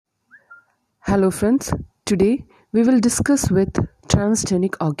Hello friends, today we will discuss with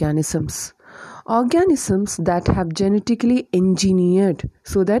transgenic organisms. Organisms that have genetically engineered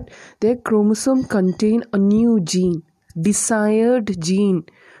so that their chromosome contain a new gene, desired gene.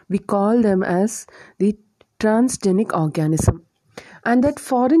 We call them as the transgenic organism. And that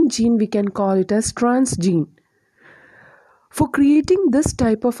foreign gene we can call it as transgene. For creating this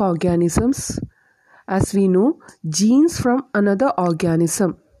type of organisms, as we know, genes from another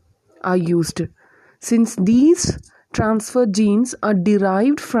organism are used. Since these transfer genes are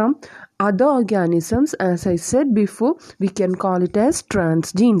derived from other organisms, as I said before, we can call it as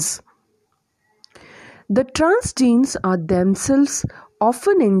transgenes. The transgenes are themselves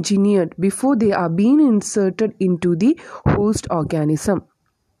often engineered before they are being inserted into the host organism.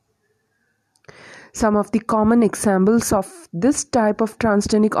 Some of the common examples of this type of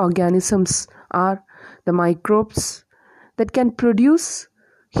transgenic organisms are the microbes that can produce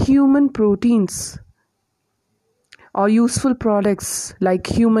human proteins or useful products like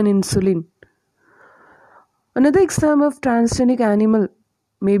human insulin. Another example of transgenic animal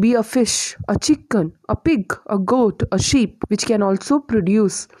may be a fish, a chicken, a pig, a goat, a sheep, which can also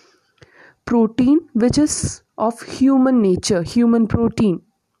produce protein which is of human nature, human protein.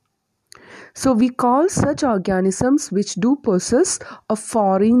 So we call such organisms which do possess a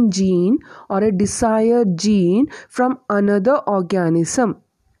foreign gene or a desired gene from another organism.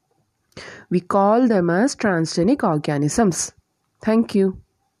 We call them as transgenic organisms. Thank you.